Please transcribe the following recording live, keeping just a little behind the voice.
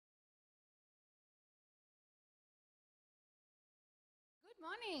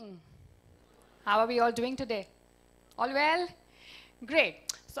Morning. How are we all doing today? All well?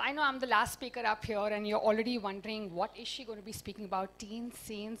 Great. So I know I'm the last speaker up here and you're already wondering what is she going to be speaking about? Teens,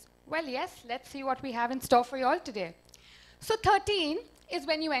 scenes? Well, yes, let's see what we have in store for you all today. So 13 is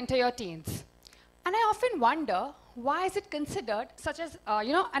when you enter your teens. And I often wonder, why is it considered such as,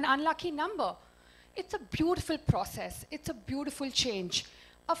 an unlucky number? It's a beautiful process. It's a beautiful change.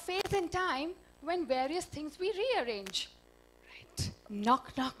 A phase in time when various things we rearrange. Right?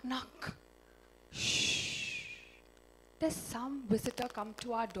 Knock, knock, knock. Shh. There's some visitor come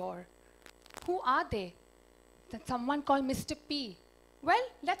to our door. Who are they? That's someone called Mr. P. Well,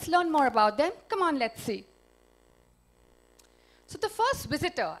 let's learn more about them. Come on, let's see. So the first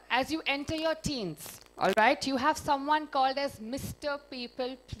visitor, as you enter your teens, all right, you have someone called as Mr.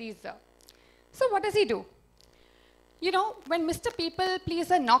 People Pleaser. So what does he do? You know, when Mr. People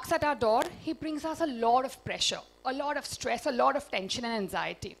Pleaser knocks at our door, he brings us a lot of pressure, a lot of stress, a lot of tension and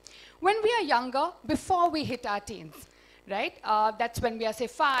anxiety. When we are younger, before we hit our teens, right? That's when we are, say,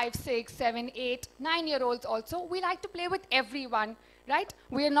 5, 6, 7, 8, 9-year-olds also. We like to play with everyone, right?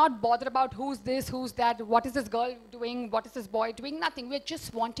 We are not bothered about who's this, who's that, what is this girl doing, what is this boy doing, nothing. We're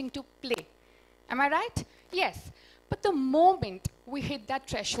just wanting to play. Am I right? Yes. But the moment we hit that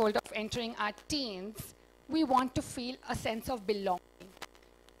threshold of entering our teens, we want to feel a sense of belonging.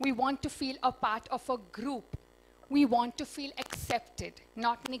 We want to feel a part of a group. We want to feel accepted,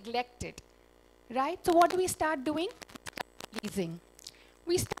 not neglected, right? So what do we start doing? Pleasing.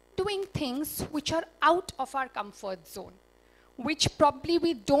 We start doing things which are out of our comfort zone, which probably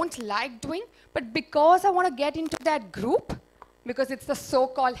we don't like doing, but because I want to get into that group, because it's the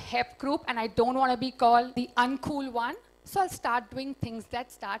so-called hep group and I don't want to be called the uncool one, so I'll start doing things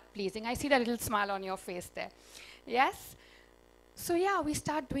that start pleasing. I see that little smile on your face there. Yes? So yeah, we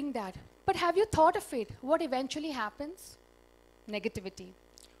start doing that. But have you thought of it? What eventually happens? Negativity.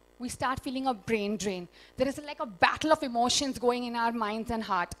 We start feeling a brain drain. There is like a battle of emotions going in our minds and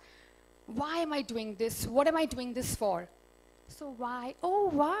heart. Why am I doing this? What am I doing this for? So why? Oh,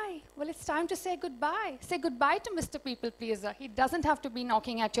 why? Well, it's time to say goodbye. Say goodbye to Mr. People Pleaser. He doesn't have to be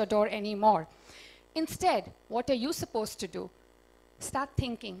knocking at your door anymore. Instead, what are you supposed to do? Start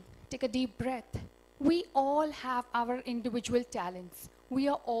thinking. Take a deep breath. We all have our individual talents. We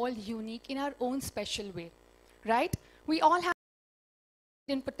are all unique in our own special way, right? We all have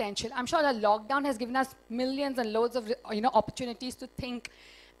potential. I'm sure the lockdown has given us millions and loads of opportunities to think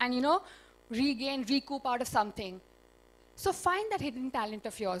and recoup out of something. So find that hidden talent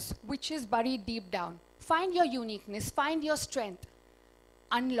of yours, which is buried deep down. Find your uniqueness, find your strength,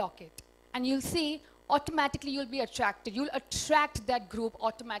 unlock it. And you'll see, automatically you'll be attracted. You'll attract that group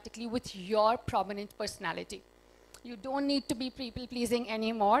automatically with your prominent personality. You don't need to be people-pleasing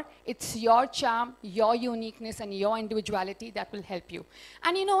anymore. It's your charm, your uniqueness, and your individuality that will help you.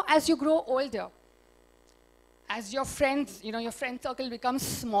 And as you grow older, as your friends, your friend circle becomes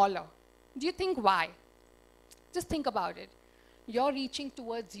smaller, do you think why? Just think about it. You're reaching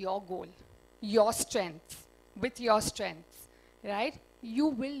towards your goal, your strengths, with your strengths, right? You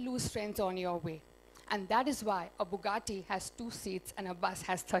will lose friends on your way. And that is why a Bugatti has 2 seats and a bus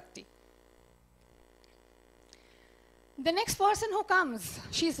has 30. The next person who comes,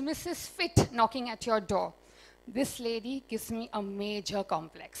 she's Mrs. Fit knocking at your door. This lady gives me a major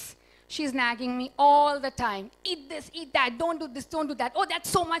complex. She's nagging me all the time. Eat this, eat that, don't do this, don't do that. Oh,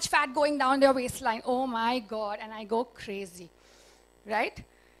 that's so much fat going down your waistline. Oh my God, and I go crazy, right?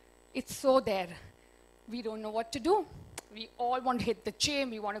 It's so there. We don't know what to do. We all want to hit the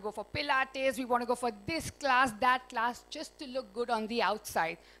gym. We want to go for Pilates. We want to go for this class, that class, just to look good on the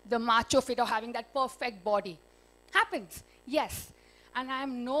outside. The macho fit of having that perfect body. Happens, yes. And I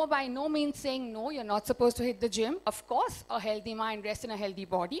am by no means saying, no, you're not supposed to hit the gym. Of course, a healthy mind rests in a healthy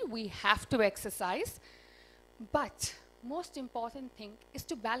body. We have to exercise. But most important thing is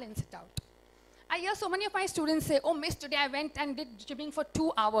to balance it out. I hear so many of my students say, oh, miss, today I went and did gymming for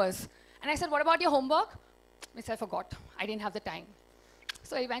 2 hours. And I said, what about your homework? Miss, I forgot. I didn't have the time.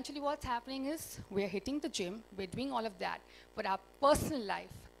 So eventually what's happening is we're hitting the gym. We're doing all of that. But our personal life,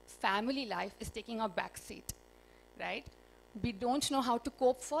 family life is taking a back seat, right? We don't know how to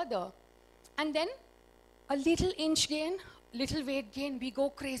cope further. And then a little inch gain, little weight gain, we go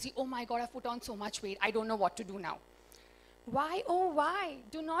crazy. Oh my God, I've put on so much weight. I don't know what to do now. Why? Oh, why?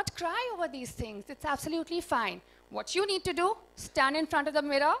 Do not cry over these things. It's absolutely fine. What you need to do, stand in front of the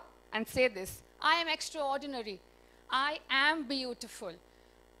mirror and say this. I am extraordinary. I am beautiful.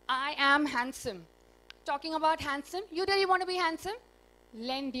 I am handsome. Talking about handsome, you really want to be handsome?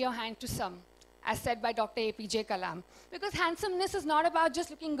 Lend your hand to some, as said by Dr. APJ Kalam. Because handsomeness is not about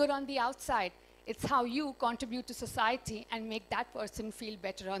just looking good on the outside. It's how you contribute to society and make that person feel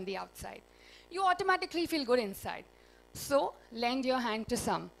better on the outside. You automatically feel good inside. So lend your hand to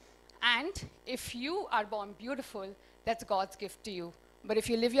some. And if you are born beautiful, that's God's gift to you. But if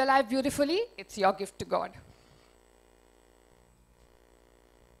you live your life beautifully, it's your gift to God.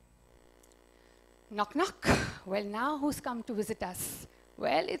 Knock, knock. Well, now who's come to visit us?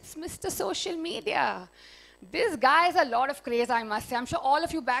 Well, it's Mr. Social Media. This guy has a lot of craze, I must say. I'm sure all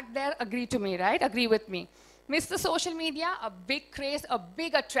of you back there agree to me, right? Agree with me. Mr. Social Media, a big craze, a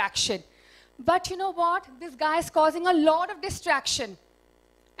big attraction. But you know what? This guy is causing a lot of distraction.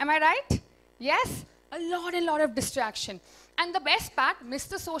 Am I right? Yes? A lot of distraction. And the best part,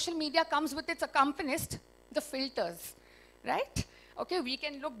 Mr. Social Media comes with its accompanist, the filters, right? Okay, we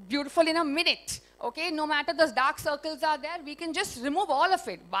can look beautiful in a minute. Okay, no matter those dark circles are there, we can just remove all of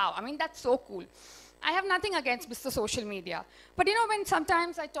it. Wow, I mean, that's so cool. I have nothing against Mr. Social Media. But you know, when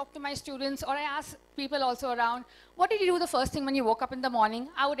sometimes I talk to my students or I ask people also around, what did you do the first thing when you woke up in the morning?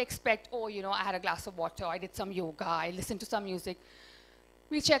 I would expect, oh, you know, I had a glass of water, I did some yoga, I listened to some music.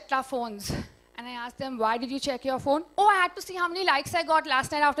 We checked our phones. And I asked them, why did you check your phone? Oh, I had to see how many likes I got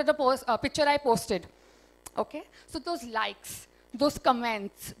last night after the picture I posted. Okay? So those likes, those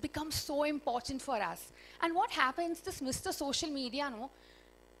comments become so important for us. And what happens, this Mr. Social Media, no,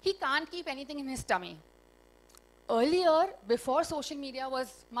 he can't keep anything in his tummy. Earlier, before social media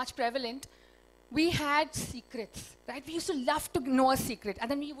was much prevalent, we had secrets, right? We used to love to know a secret.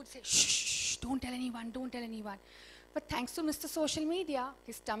 And then we would say, shh, don't tell anyone, don't tell anyone. But thanks to Mr. Social Media,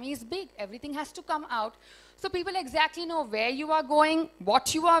 his tummy is big. Everything has to come out. So people exactly know where you are going,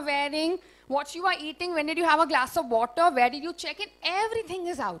 what you are wearing, what you are eating, when did you have a glass of water, where did you check in, everything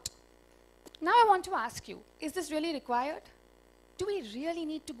is out. Now I want to ask you, is this really required? Do we really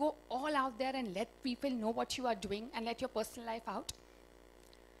need to go all out there and let people know what you are doing and let your personal life out?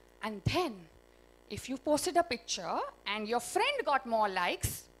 And then, if you posted a picture and your friend got more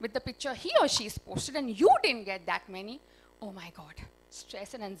likes with the picture he or she's posted and you didn't get that many, oh my God,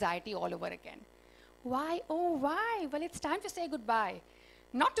 stress and anxiety all over again. Why? Oh, why? Well, it's time to say goodbye.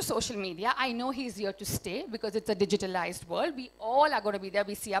 Not to social media. I know he's here to stay because it's a digitalized world. We all are going to be there.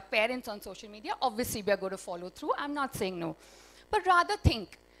 We see our parents on social media. Obviously, we are going to follow through. I'm not saying no. But rather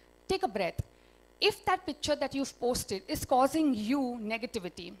think, take a breath. If that picture that you've posted is causing you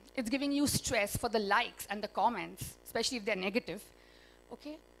negativity, it's giving you stress for the likes and the comments, especially if they're negative,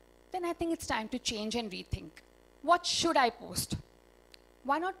 okay, then I think it's time to change and rethink. What should I post?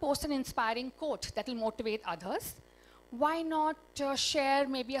 Why not post an inspiring quote that will motivate others? Why not share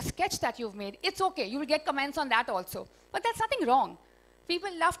maybe a sketch that you've made? It's okay, you will get comments on that also. But that's nothing wrong. People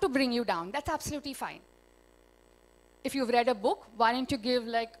love to bring you down. That's absolutely fine. If you've read a book, why don't you give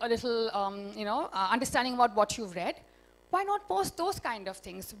like a little, understanding about what you've read? Why not post those kind of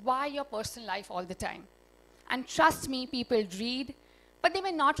things? Why your personal life all the time? And trust me, people read, but they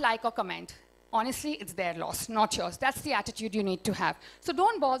may not like or comment. Honestly, it's their loss, not yours. That's the attitude you need to have. So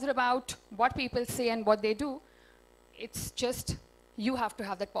don't bother about what people say and what they do. It's just you have to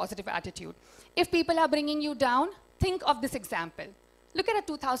have that positive attitude. If people are bringing you down, think of this example. Look at a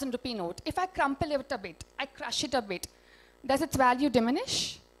 2,000 rupee note. If I crumple it a bit, I crush it a bit, does its value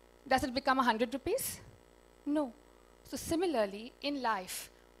diminish? Does it become 100 rupees? No. So similarly, in life,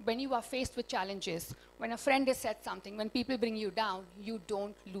 when you are faced with challenges, when a friend has said something, when people bring you down, you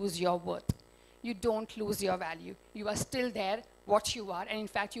don't lose your worth. You don't lose your value. You are still there, what you are, and in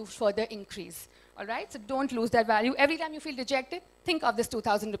fact, you further increase. All right? So don't lose that value. Every time you feel dejected, think of this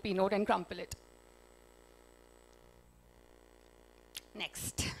 2,000 rupee note and crumple it.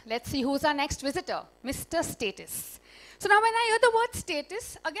 Next, let's see who's our next visitor, Mr. Status. So now when I hear the word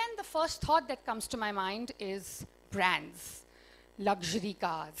status, again, the first thought that comes to my mind is brands, luxury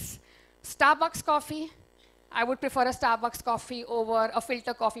cars. Starbucks coffee, I would prefer a Starbucks coffee over a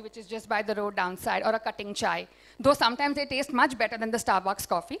filter coffee, which is just by the road downside, or a cutting chai. Though sometimes they taste much better than the Starbucks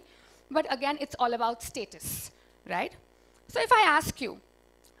coffee. But again, it's all about status, right? So if I ask you,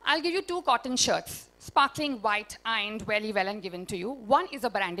 I'll give you 2 cotton shirts, sparkling white, ironed, very well and given to you. One is a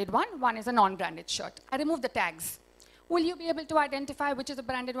branded one is a non-branded shirt. I remove the tags. Will you be able to identify which is a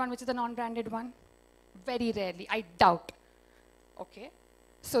branded one, which is a non-branded one? Very rarely, I doubt. Okay?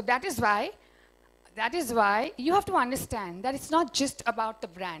 So that is why you have to understand that it's not just about the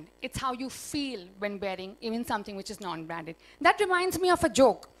brand. It's how you feel when wearing even something which is non-branded. That reminds me of a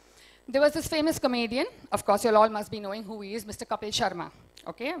joke. There was this famous comedian, of course you all must be knowing who he is, Mr. Kapil Sharma.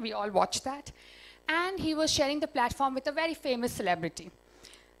 Okay, we all watched that. And he was sharing the platform with a very famous celebrity.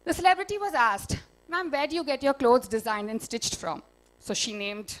 The celebrity was asked, ma'am, where do you get your clothes designed and stitched from? So she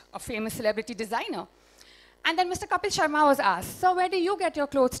named a famous celebrity designer. And then Mr. Kapil Sharma was asked, so where do you get your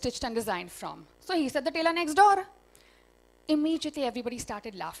clothes stitched and designed from? So he said, the tailor next door. Immediately everybody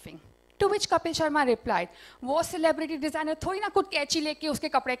started laughing. To which Kapil Sharma replied, वो celebrity designer थोड़ी ना खुद कैची लेके उसके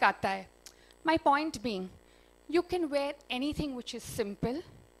कपड़े काटता है. My point being, you can wear anything which is simple,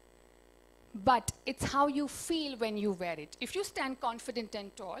 but it's how you feel when you wear it. If you stand confident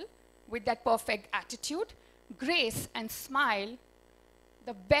and tall, with that perfect attitude, grace and smile,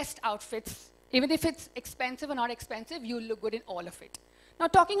 the best outfits, even if it's expensive or not expensive, you'll look good in all of it. Now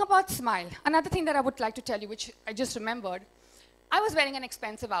talking about smile, another thing that I would like to tell you, which I just remembered, I was wearing an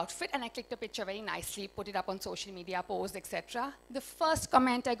expensive outfit and I clicked a picture very nicely, put it up on social media, post, etc. The first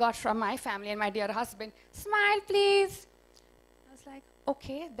comment I got from my family and my dear husband, smile please. I was like,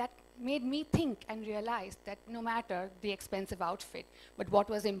 okay, that made me think and realize that no matter the expensive outfit, but what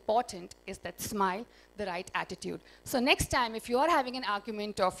was important is that smile, the right attitude. So next time, if you are having an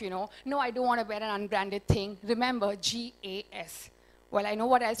argument of, no, I don't want to wear an unbranded thing, remember GAS. Well, I know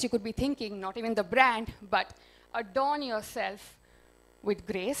what else you could be thinking, not even the brand, but adorn yourself with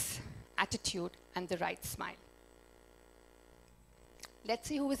grace, attitude, and the right smile. Let's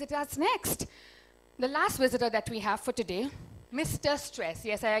see who visits us next. The last visitor that we have for today, Mr. Stress.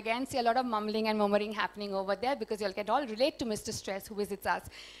 Yes, I again see a lot of mumbling and murmuring happening over there because you can all relate to Mr. Stress who visits us.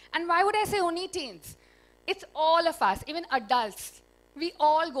 And why would I say only teens? It's all of us, even adults. We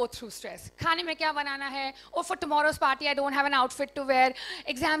all go through stress. Khane mein kya banana hai? Oh, for tomorrow's party, I don't have an outfit to wear.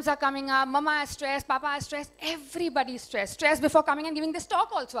 Exams are coming up. Mama has stress. Papa has stress. Everybody's stressed. Stress before coming and giving this talk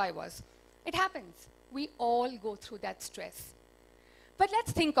also I was. It happens. We all go through that stress. But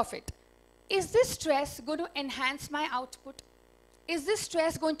let's think of it. Is this stress going to enhance my output? Is this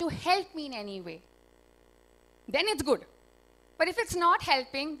stress going to help me in any way? Then it's good. But if it's not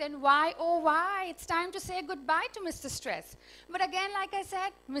helping, then why, oh why? It's time to say goodbye to Mr. Stress. But again, like I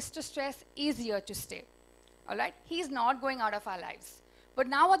said, Mr. Stress is here to stay. All right? He's not going out of our lives. But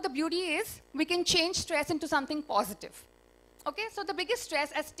now what the beauty is, we can change stress into something positive. Okay? So the biggest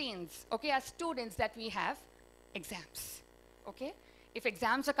stress as teens, okay, as students that we have, exams. Okay? If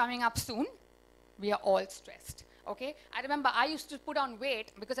exams are coming up soon, we are all stressed. Okay? I remember I used to put on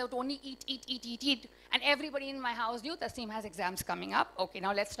weight because I would only eat. And everybody in my house knew Tasneem has exams coming up. Okay,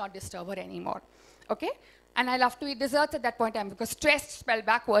 now let's not disturb her anymore. Okay? And I love to eat desserts at that point in time because stress spelled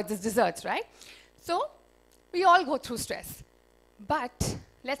backwards is desserts, right? So we all go through stress. But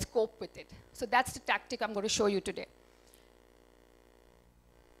let's cope with it. So that's the tactic I'm going to show you today.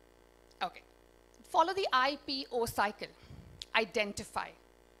 Okay. Follow the IPO cycle. Identify.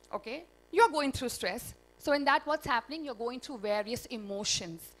 Okay? You're going through stress. So in that, what's happening? You're going through various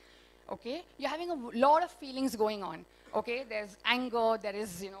emotions, okay? You're having a lot of feelings going on, okay? There's anger, there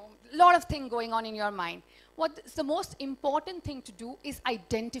is, a lot of things going on in your mind. What's the most important thing to do is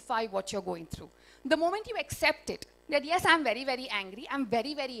identify what you're going through. The moment you accept it, that yes, I'm very, very angry, I'm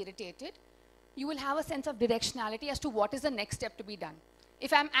very, very irritated, you will have a sense of directionality as to what is the next step to be done.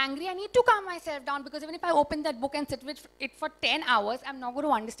 If I'm angry, I need to calm myself down because even if I open that book and sit with it for 10 hours, I'm not going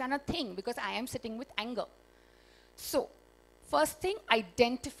to understand a thing because I am sitting with anger. So, first thing,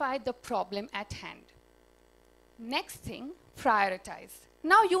 identify the problem at hand. Next thing, prioritize.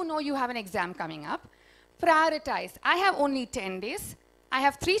 Now you know you have an exam coming up. Prioritize. I have only 10 days. I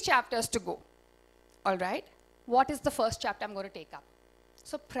have 3 chapters to go. All right? What is the first chapter I'm going to take up?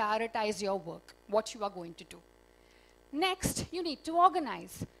 So, prioritize your work, what you are going to do. Next, you need to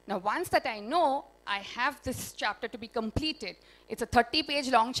organize. Now, once that I know I have this chapter to be completed, it's a 30-page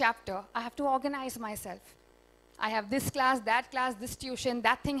long chapter, I have to organize myself. I have this class, this tuition,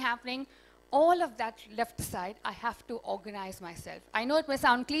 that thing happening. All of that left aside, I have to organize myself. I know it may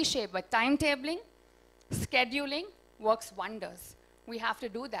sound cliche, but timetabling, scheduling works wonders. We have to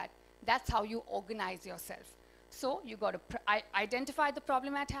do that. That's how you organize yourself. So you got to identify the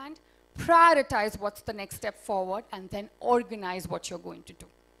problem at hand, prioritize what's the next step forward, and then organize what you're going to do.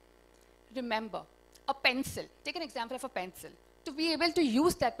 Remember, a pencil. Take an example of a pencil. To be able to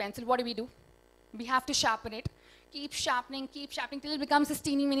use that pencil, what do? We have to sharpen it. Keep sharpening till it becomes this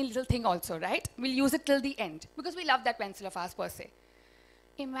teeny, mini little thing also, right? We'll use it till the end because we love that pencil of ours per se.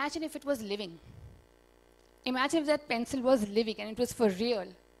 Imagine if it was living. Imagine if that pencil was living and it was for real.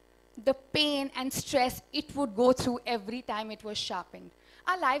 The pain and stress it would go through every time it was sharpened.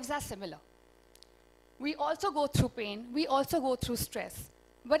 Our lives are similar. We also go through pain. We also go through stress.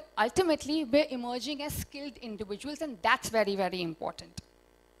 But ultimately, we're emerging as skilled individuals, and that's very, very important.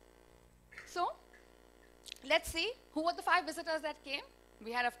 So, let's see who were the 5 visitors that came.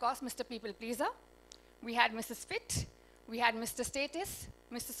 We had, of course, Mr. People Pleaser. We had Mrs. Fit. We had Mr. Status,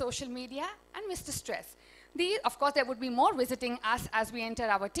 Mr. Social Media, and Mr. Stress. Of course, there would be more visiting us as we enter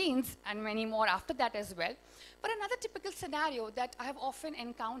our teens, and many more after that as well. But another typical scenario that I have often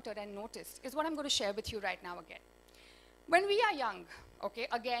encountered and noticed is what I'm going to share with you right now again. When we are young, okay,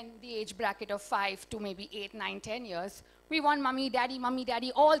 again, the age bracket of 5 to maybe 8, 9, 10 years, we want mommy,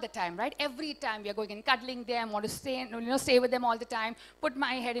 daddy all the time, right? Every time we are going and cuddling them, want to stay with them all the time, put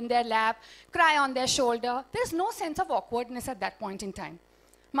my head in their lap, cry on their shoulder. There's no sense of awkwardness at that point in time.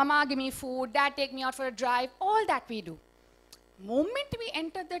 Mama, give me food, dad, take me out for a drive, all that we do. Moment we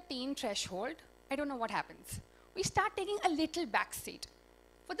enter the teen threshold, I don't know what happens. We start taking a little backseat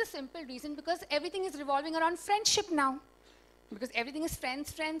for the simple reason because everything is revolving around friendship now. Because everything is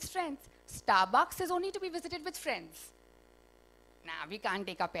friends, friends, friends. Starbucks is only to be visited with friends. Nah, we can't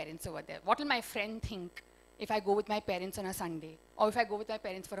take our parents over there. What will my friend think if I go with my parents on a Sunday or if I go with my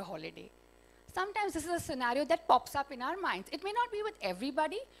parents for a holiday? Sometimes this is a scenario that pops up in our minds. It may not be with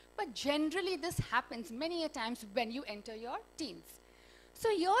everybody, but generally this happens many a times when you enter your teens. So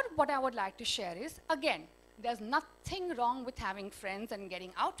here what I would like to share is, again, there's nothing wrong with having friends and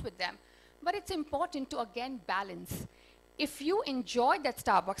getting out with them, but it's important to again balance. If you enjoy that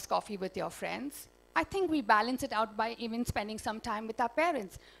Starbucks coffee with your friends, I think we balance it out by even spending some time with our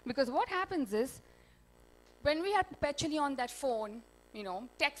parents. Because what happens is, when we are perpetually on that phone,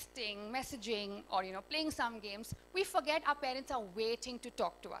 texting, messaging, or, playing some games, we forget our parents are waiting to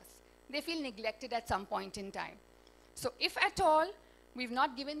talk to us. They feel neglected at some point in time. So if at all, we've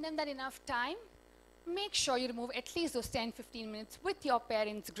not given them that enough time, make sure you remove at least those 10, 15 minutes with your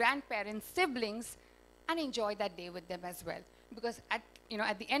parents, grandparents, siblings, and enjoy that day with them as well. Because at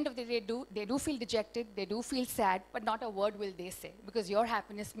the end of the day, they do feel dejected, they do feel sad, but not a word will they say, because your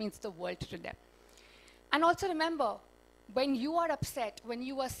happiness means the world to them. And also remember, when you are upset, when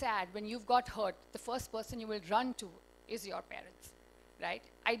you are sad, when you've got hurt, the first person you will run to is your parents, right?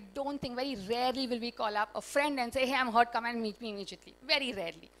 I don't think, very rarely will we call up a friend and say, hey, I'm hurt, come and meet me immediately. Very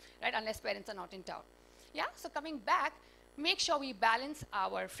rarely, right? Unless parents are not in town. Yeah, so coming back, make sure we balance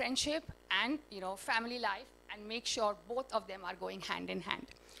our friendship and family life and make sure both of them are going hand in hand.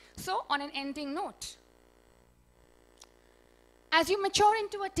 So on an ending note, as you mature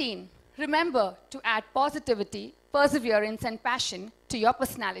into a teen, remember to add positivity, perseverance, and passion to your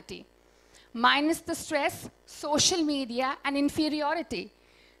personality. Minus the stress, social media, and inferiority.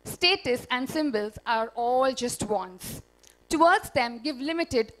 Status and symbols are all just wants. Towards them, give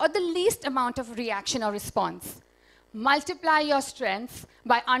limited or the least amount of reaction or response. Multiply your strengths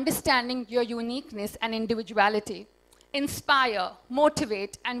by understanding your uniqueness and individuality. Inspire,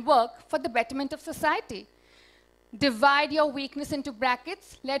 motivate, and work for the betterment of society. Divide your weakness into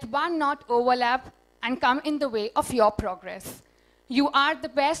brackets, let one not overlap and come in the way of your progress. You are the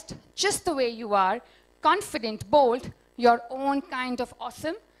best just the way you are, confident, bold, your own kind of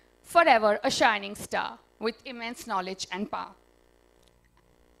awesome, forever a shining star with immense knowledge and power.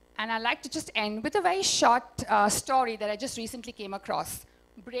 And I'd like to just end with a very short story that I just recently came across,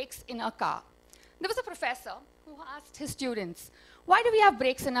 brakes in a car. There was a professor who asked his students, why do we have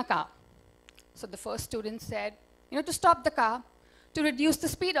brakes in a car? So the first student said, to stop the car, to reduce the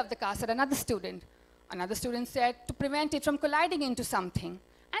speed of the car, said another student. Another student said, to prevent it from colliding into something.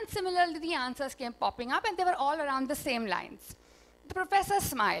 And similarly, the answers came popping up, and they were all around the same lines. The professor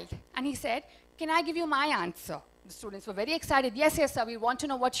smiled, and he said, can I give you my answer? The students were very excited. Yes, yes, sir, we want to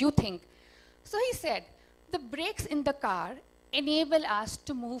know what you think. So he said, the brakes in the car enable us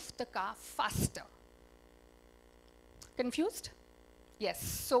to move the car faster. Confused? Yes,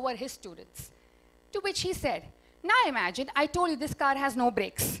 so were his students. To which he said, now imagine, I told you this car has no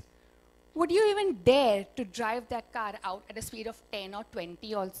brakes. Would you even dare to drive that car out at a speed of 10 or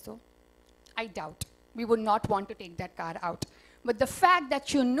 20 also? I doubt. We would not want to take that car out. But the fact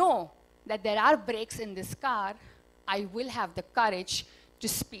that you know that there are brakes in this car, I will have the courage to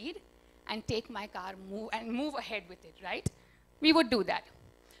speed and take my car move ahead with it, right? We would do that.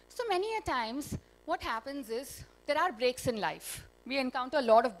 So many a times, what happens is, there are brakes in life. We encounter a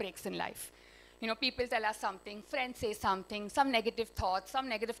lot of brakes in life. People tell us something, friends say something, some negative thoughts, some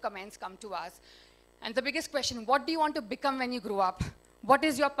negative comments come to us. And the biggest question, what do you want to become when you grow up? What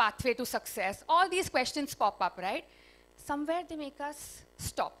is your pathway to success? All these questions pop up, right? Somewhere they make us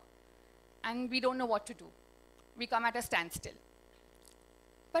stop. And we don't know what to do. We come at a standstill.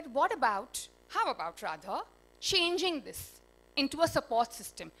 But how about rather, changing this into a support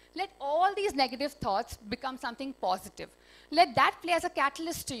system? Let all these negative thoughts become something positive. Let that play as a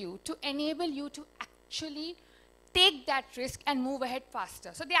catalyst to you to enable you to actually take that risk and move ahead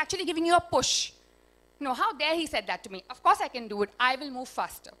faster. So they're actually giving you a push. How dare he said that to me? Of course I can do it. I will move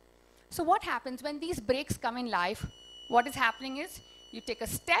faster. So what happens when these breaks come in life? What is happening is you take a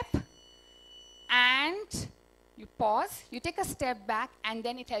step and you pause, you take a step back, and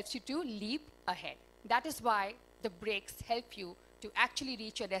then it helps you to leap ahead. That is why the breaks help you to actually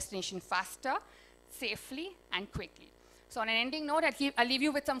reach your destination faster, safely, and quickly. So on an ending note, I'll leave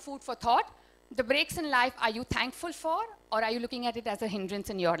you with some food for thought. The breaks in life, are you thankful for, or are you looking at it as a hindrance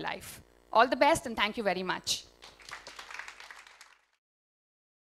in your life? All the best, and thank you very much.